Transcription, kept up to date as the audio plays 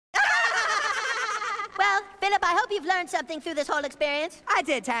Philip, I hope you've learned something through this whole experience. I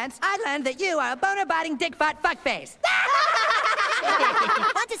did, Tance. I learned that you are a boner-biting, dick-fart fuckface.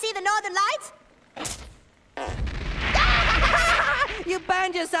 Want to see the Northern Lights? You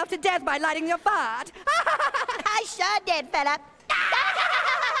burned yourself to death by lighting your fart. I sure did, Philip.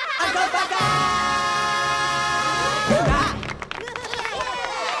 Uncle Bucko!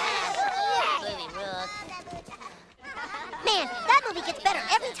 Man, that movie gets better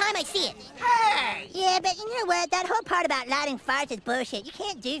every time I see it. Hey! Yeah, but you know what? That whole part about lighting farts is bullshit. You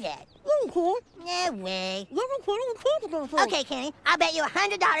can't do that. No way. Okay, Kenny, I'll bet you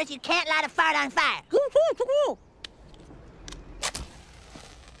 $100 you can't light a fart on fire. Holy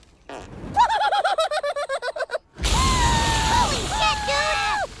shit,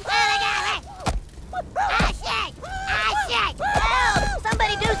 dude! Oh my God! Ah, shit! Ah, shit! Help!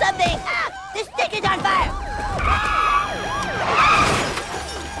 Somebody do something! Ah, this stick is on fire!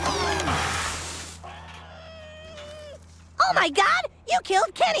 Oh my God! You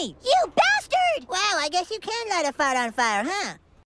killed Kenny! You bastard! Well, I guess you can light a fart on fire, huh?